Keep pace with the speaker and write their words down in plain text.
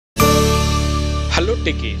Hello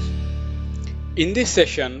techies. In this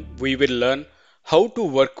session, we will learn how to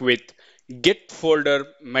work with get folder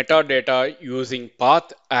metadata using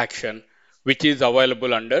path action, which is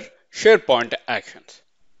available under SharePoint actions.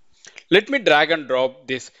 Let me drag and drop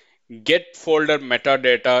this get folder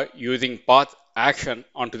metadata using path action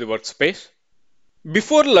onto the workspace.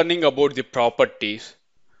 Before learning about the properties,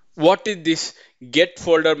 what is this get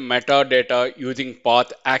folder metadata using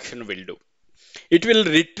path action will do? It will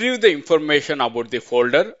retrieve the information about the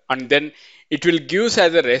folder and then it will give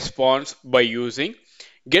as a response by using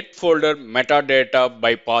get folder metadata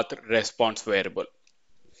by path response variable.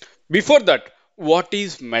 Before that, what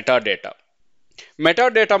is metadata?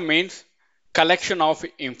 Metadata means collection of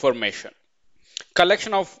information.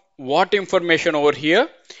 Collection of what information over here?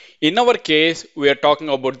 In our case, we are talking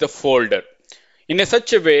about the folder. In a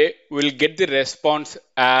such a way, we'll get the response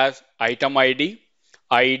as item ID,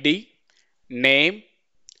 name,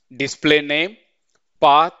 display name,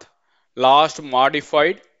 path, last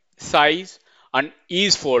modified, size, and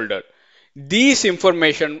is folder. These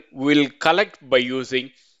information will collect by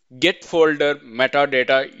using get folder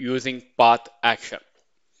metadata using path action.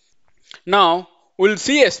 Now we'll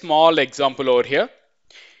see a small example over here.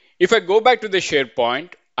 If I go back to the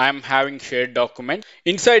SharePoint, I'm having shared document.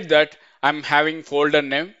 Inside that, I'm having folder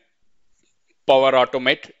name Power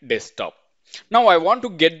Automate Desktop. Now I want to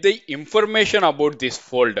get the information about this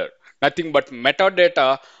folder, nothing but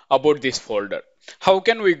metadata about this folder. How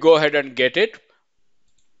can we go ahead and get it?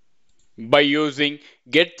 By using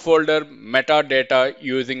get folder metadata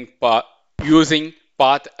using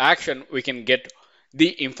path action, we can get the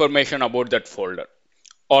information about that folder.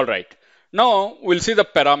 All right. Now we'll see the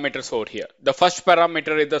parameters over here. The first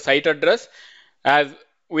parameter is the site address. As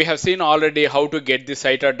we have seen already how to get the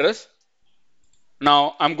site address.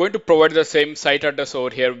 Now I'm going to provide the same site address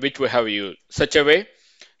over here which we have used. Such a way,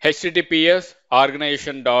 https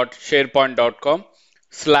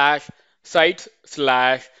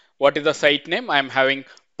organization.sharepoint.com/sites/ what is the site name? I am having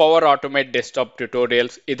Power Automate Desktop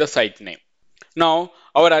Tutorials is the site name. Now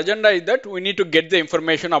our agenda is that we need to get the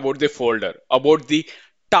information about the folder, about the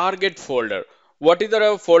target folder. What is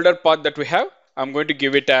the folder path that we have? I'm going to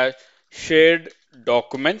give it as shared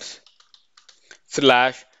documents /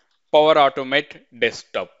 Power Automate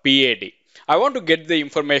Desktop PAD. I want to get the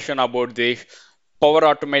information about the Power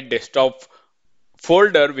Automate Desktop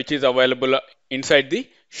folder which is available inside the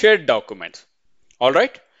shared documents. All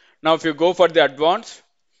right. Now if you go for the advanced,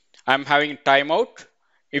 I'm having timeout.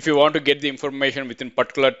 If you want to get the information within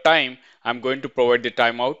particular time, I'm going to provide the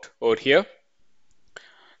timeout over here.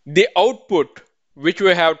 The output which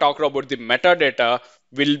we have talked about, the metadata,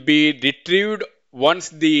 will be retrieved once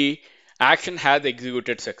the action has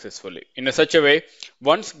executed successfully. In such a way,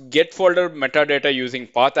 once get folder metadata using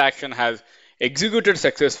path action has executed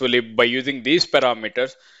successfully by using these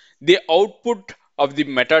parameters, the output of the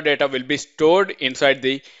metadata will be stored inside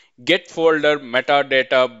the get folder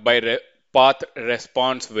metadata by path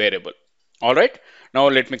response variable. All right. Now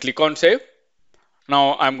let me click on save.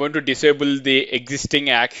 Now I'm going to disable the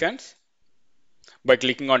existing actions by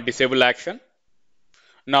clicking on disable action.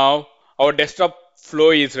 Now our desktop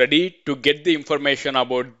flow is ready to get the information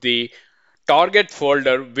about the target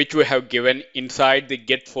folder which we have given inside the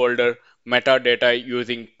get folder metadata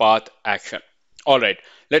using path action. All right,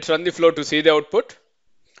 let's run the flow to see the output.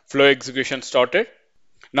 Flow execution started.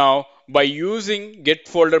 Now by using get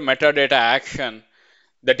folder metadata action,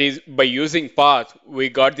 that is by using path, we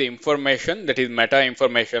got the information, that is meta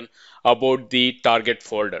information about the target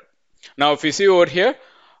folder. Now if you see over here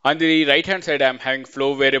on the right hand side, I'm having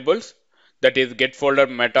flow variables, that is get folder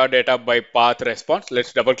metadata by path response.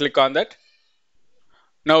 Let's double click on that.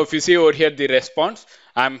 Now if you see over here the response,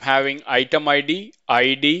 I'm having item ID,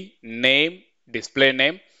 name, display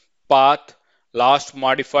name, path, last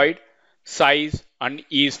modified, size, and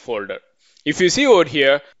is folder. If you see over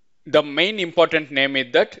here, the main important name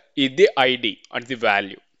is the ID and the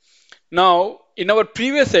value. Now in our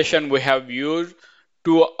previous session, we have used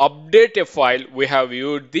to update a file, we have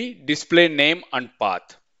used the display name and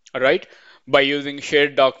path, right? By using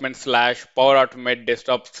shared document / Power Automate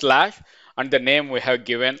Desktop / and the name we have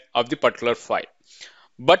given of the particular file.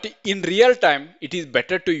 But in real time, it is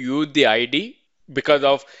better to use the ID because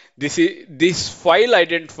of this file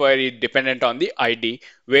identifier is dependent on the ID,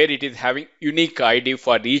 where it is having unique ID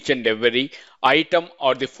for each and every item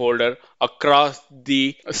or the folder across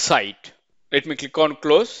the site. Let me click on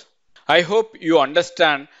close. I hope you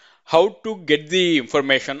understand how to get the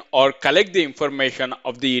information or collect the information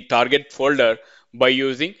of the target folder by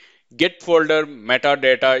using get folder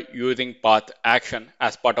metadata using path action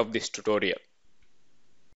as part of this tutorial.